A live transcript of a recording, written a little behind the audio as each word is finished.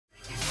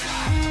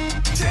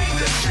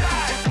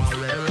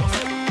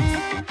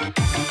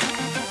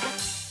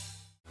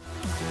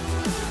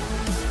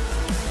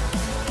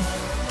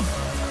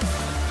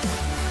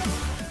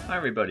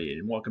everybody,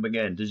 and welcome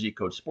again to Z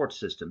Code Sports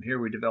System. Here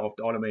we developed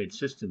automated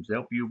systems to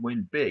help you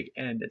win big,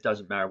 and it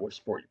doesn't matter what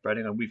sport you're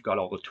betting on, we've got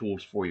all the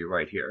tools for you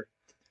right here.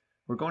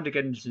 We're going to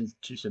get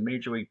into some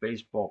Major League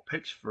Baseball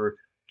picks for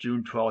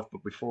June 12th,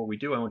 but before we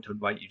do, I want to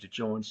invite you to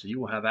join so you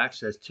will have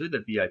access to the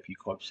VIP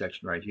Club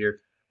section right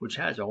here, which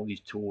has all these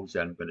tools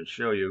that I'm going to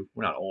show you.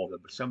 Well, not all of them,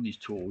 but some of these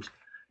tools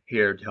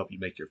here to help you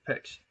make your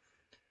picks.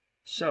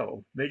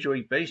 So, Major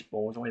League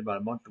Baseball is only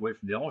about a month away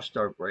from the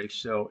All-Star break,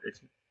 so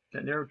it's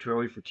never too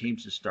early for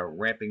teams to start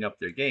ramping up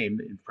their game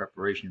in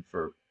preparation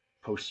for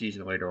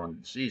postseason later on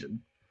in the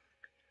season.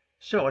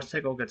 So let's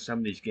take a look at some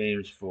of these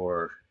games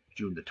for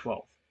June the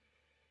 12th.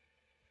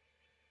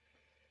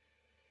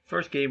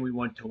 First game we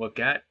want to look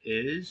at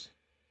is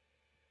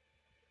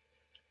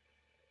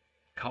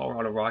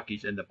Colorado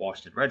Rockies and the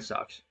Boston Red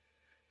Sox.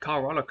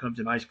 Colorado comes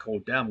in ice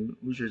cold down,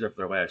 losers of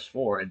their last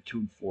 4 and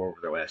 2-4 over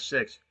their last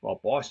 6, while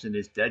Boston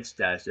is dead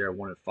stats. They're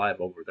 1-5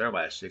 over their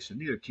last 6, so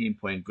neither team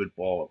playing good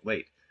ball of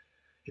late.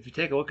 If you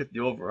take a look at the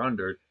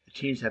over-under, the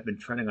teams have been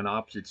trending on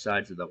opposite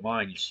sides of the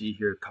line. You see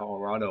here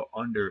Colorado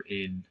under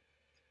in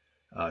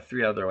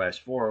 3 out of their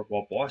last 4,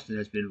 while Boston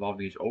has been involved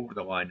in these over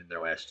the line in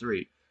their last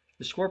 3.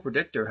 The score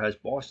predictor has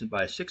Boston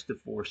by a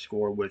 6-4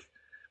 score with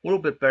a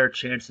little bit better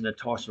chance than a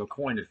toss of a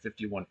coin at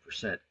 51%.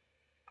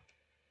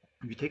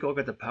 If you take a look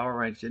at the power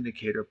ranks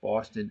indicator,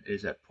 Boston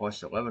is at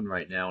plus 11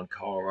 right now, and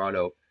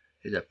Colorado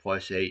is at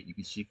plus 8. You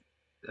can see,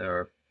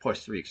 or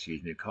plus 3,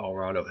 excuse me.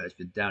 Colorado has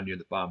been down near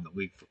the bottom of the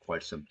league for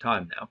quite some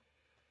time now.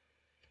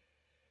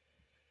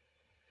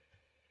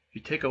 If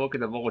you take a look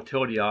at the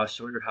volatility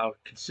oscillator, how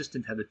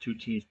consistent have the two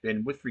teams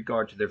been with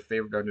regard to their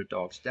favored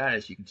underdog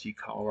status, you can see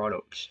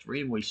Colorado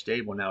extremely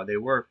stable now. They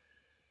were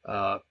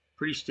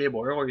pretty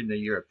stable earlier in the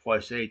year at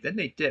plus 8. Then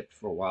they dipped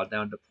for a while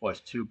down to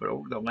plus 2, but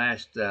over the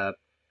last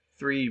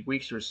 3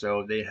 weeks or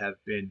so, they have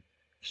been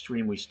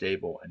extremely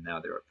stable, and now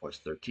they're at plus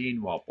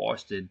 13, while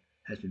Boston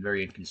has been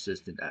very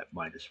inconsistent at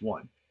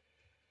 -1.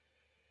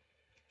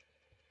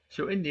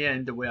 So in the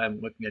end, the way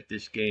I'm looking at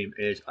this game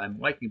is I'm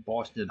liking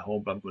Boston at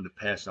home, but I'm going to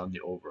pass on the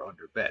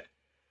over-under bet.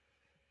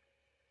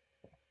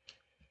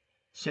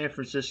 San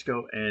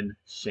Francisco and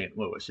St.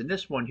 Louis. In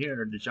this one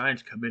here, the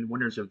Giants come in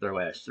winners of their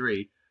last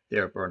 3. They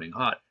are burning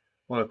hot,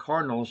 while the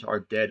Cardinals are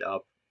dead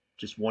up,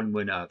 just 1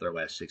 win out of their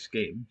last 6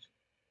 games.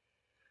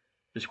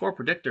 The score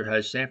predictor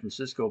has San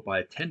Francisco by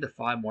a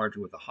 10-5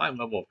 margin with a high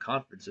level of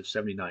confidence of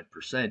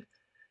 79%.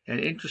 And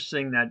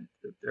interesting that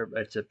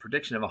it's a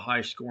prediction of a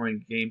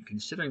high-scoring game,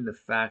 considering the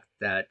fact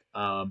that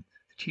the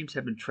teams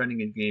have been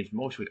trending in games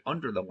mostly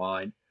under the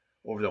line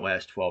over the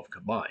last 12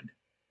 combined.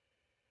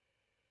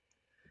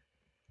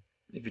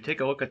 If you take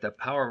a look at the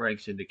power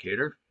ranks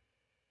indicator,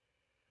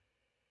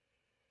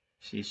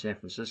 see San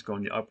Francisco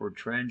on the upward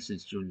trend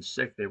since June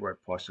 6th. They were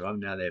at plus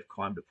 11. Now they have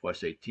climbed to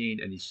plus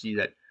 18. And you see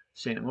that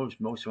St. Louis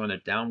mostly on a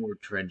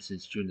downward trend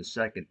since June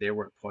 2nd. They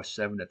were at plus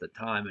 7 at the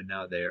time, and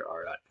now they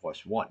are at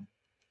plus 1.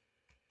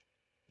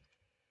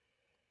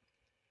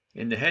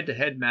 In the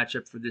head-to-head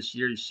matchup for this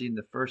year, you see in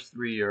the first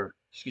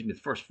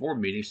 4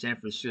 meetings, San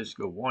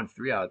Francisco won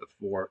 3 out of the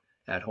 4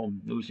 at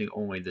home, losing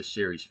only the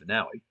series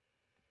finale.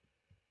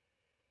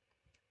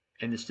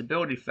 And the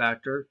stability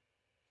factor,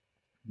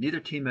 neither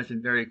team has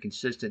been very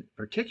consistent,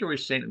 particularly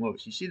St.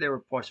 Louis. You see they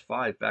were plus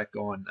 5 back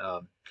on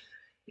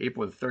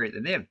April the 30th,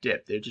 and they have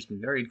dipped. They've just been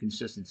very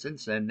inconsistent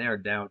since then. They're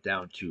down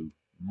to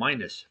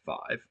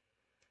 -5.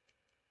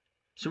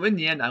 So in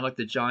the end, I like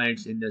the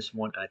Giants in this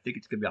one. I think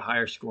it's going to be a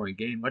higher scoring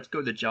game. Let's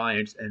go the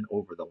Giants and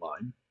over the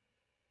line.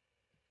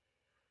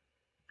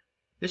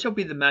 This will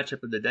be the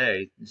matchup of the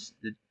day.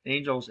 The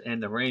Angels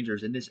and the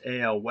Rangers in this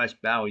AL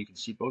West battle. You can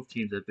see both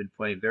teams have been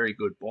playing very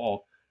good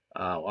ball.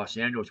 Los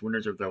Angeles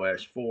winners of their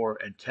last 4,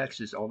 and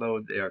Texas,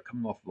 although they are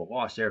coming off of a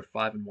loss, they're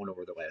 5-1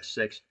 over the last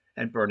 6,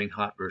 and burning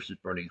hot versus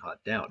burning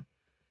hot down.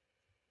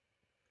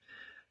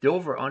 The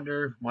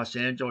over-under, Los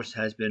Angeles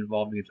has been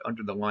involved in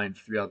under the line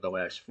 3 out of the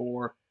last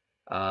 4.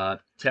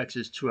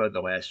 Texas 2 out of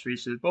the last 3,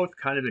 so they've both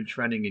kind of been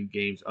trending in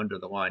games under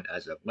the line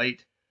as of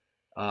late.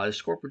 The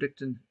score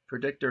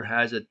predictor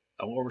has a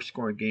lower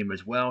scoring game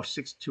as well,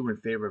 6-2 in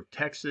favor of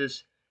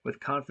Texas, with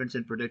confidence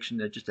in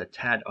prediction at just a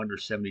tad under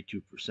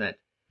 72%.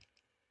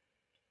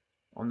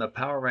 On the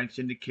power ranks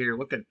indicator,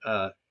 look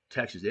at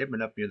Texas. They've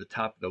been up near the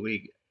top of the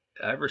league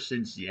ever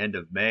since the end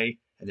of May,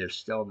 and they're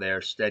still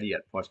there steady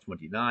at plus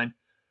 29,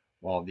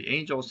 while the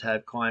Angels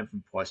have climbed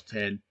from plus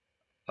 10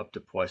 up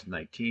to plus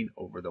 19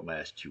 over the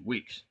last 2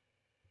 weeks.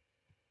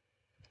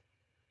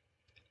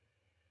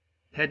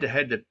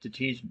 Head-to-head, the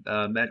teams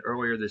met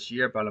earlier this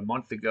year, about a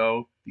month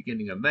ago,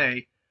 beginning of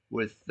May,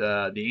 with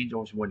the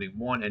Angels winning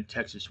 1 and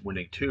Texas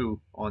winning 2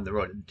 on the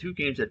road. And the 2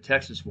 games that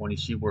Texas won, you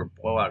see, were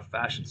blowout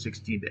fashion,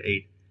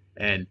 16-8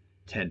 and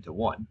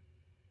 10-1.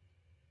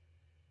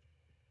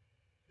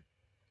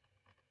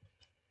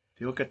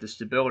 If you look at the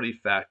stability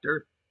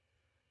factor,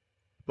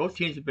 both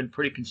teams have been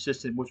pretty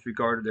consistent with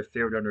regard to their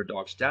favored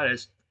underdog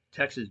status.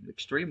 Texas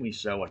extremely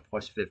so at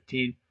plus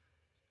 15,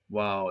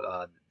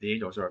 while the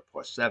Angels are at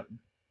plus 7.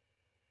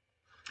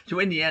 So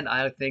in the end,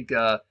 I think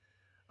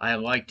I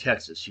like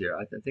Texas here.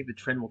 I think the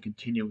trend will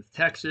continue with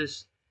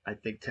Texas. I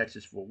think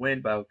Texas will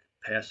win, but I'll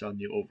pass on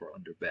the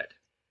over/under bet.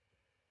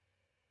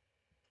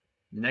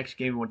 The next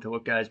game we want to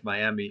look at is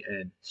Miami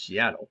and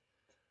Seattle.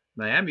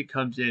 Miami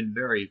comes in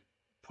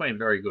playing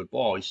very good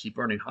ball. You see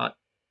burning hot,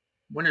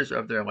 winners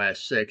of their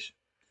last six,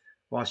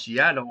 while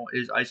Seattle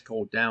is ice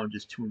cold down,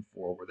 just 2-4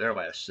 over their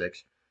last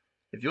six.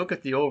 If you look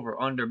at the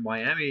over/under,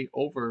 Miami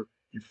over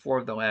in 4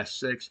 of the last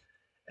 6,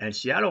 and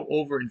Seattle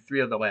over in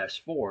 3 of the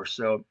last 4.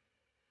 So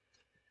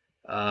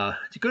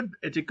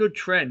it's a good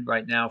trend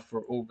right now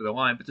for over the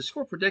line. But the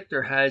score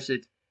predictor has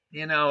it, a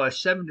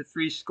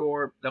 7-3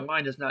 score. The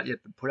line has not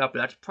yet been put up, but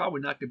that's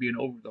probably not going to be an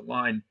over the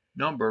line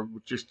number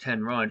with just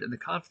 10 runs. And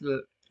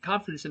the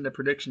confidence in the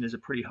prediction is a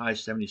pretty high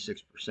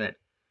 76%.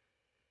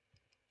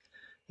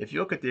 If you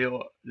look at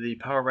the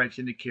power ranks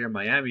indicator,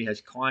 Miami has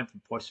climbed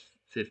from plus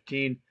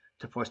 15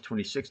 to plus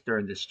 26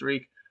 during this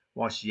streak,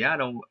 while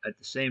Seattle at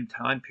the same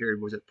time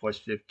period was at plus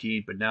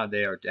 15, but now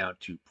they are down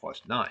to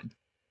plus 9.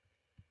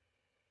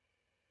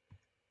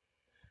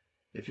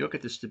 If you look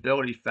at the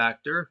stability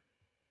factor,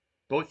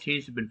 both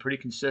teams have been pretty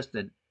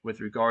consistent with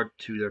regard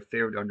to their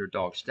favored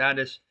underdog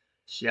status.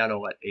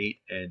 Seattle at 8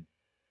 and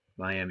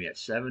Miami at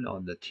 7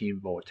 on the team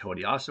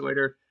volatility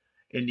oscillator.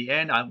 In the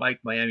end, I like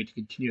Miami to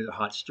continue the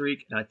hot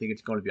streak, and I think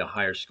it's going to be a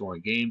higher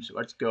scoring game. So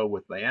let's go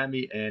with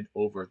Miami and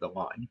over the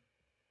line.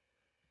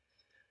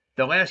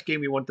 The last game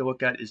we want to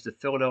look at is the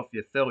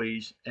Philadelphia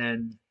Phillies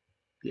and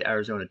the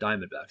Arizona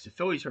Diamondbacks. The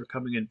Phillies are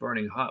coming in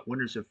burning hot,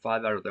 winners of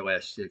 5 out of their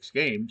last 6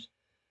 games,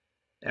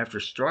 after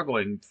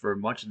struggling for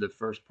much of the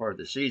first part of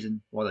the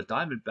season, while the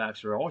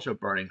Diamondbacks are also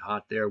burning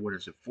hot. They are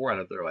winners of 4 out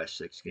of their last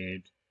 6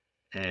 games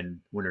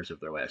and winners of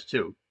their last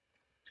 2.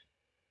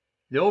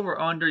 The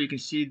over/under, you can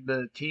see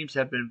the teams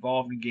have been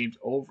involved in games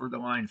over the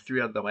line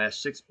 3 out of the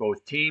last 6,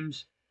 both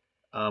teams.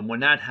 When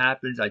that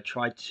happens, I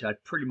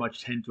pretty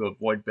much tend to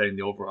avoid betting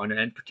the over/under,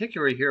 and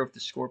particularly here with the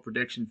score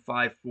prediction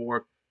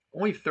 5-4,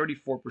 only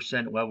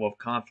 34% level of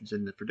confidence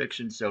in the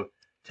prediction. So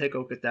take a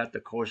look at that the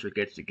closer it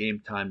gets to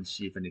game time and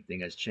see if anything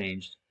has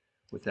changed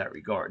with that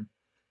regard.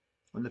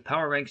 On the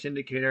power ranks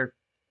indicator,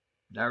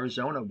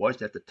 Arizona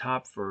was at the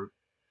top for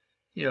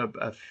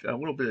a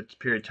little bit of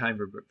period of time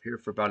here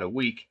for about a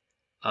week.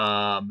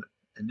 And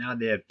now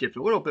they have dipped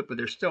a little bit, but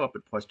they're still up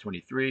at plus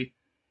 23.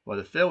 While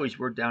the Phillies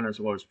were down as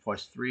low as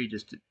plus 3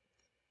 just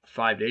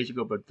 5 days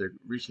ago, but their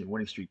recent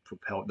winning streak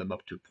propelled them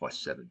up to plus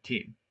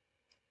 17.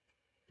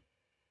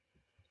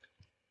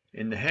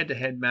 In the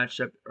head-to-head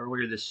matchup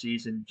earlier this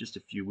season, just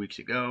a few weeks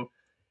ago,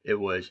 it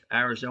was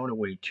Arizona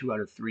winning 2 out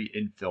of 3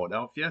 in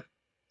Philadelphia.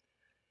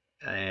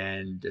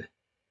 And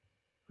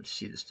let's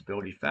see the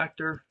stability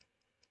factor.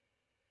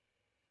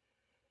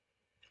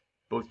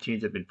 Both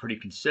teams have been pretty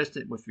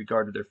consistent with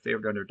regard to their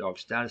favored underdog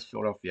status.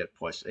 Philadelphia at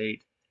plus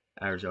 8,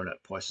 Arizona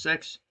at plus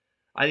 6.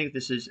 I think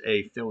this is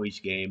a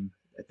Phillies game.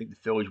 I think the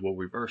Phillies will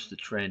reverse the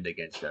trend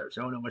against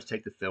Arizona. Let's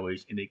take the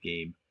Phillies in a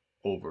game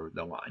over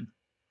the line.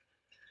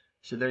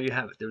 So there you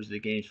have it. Those are the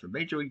games for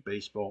Major League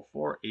Baseball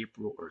for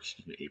April.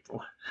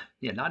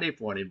 Yeah, not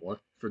April anymore,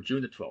 for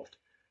June the 12th.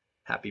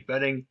 Happy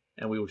betting,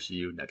 and we will see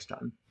you next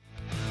time.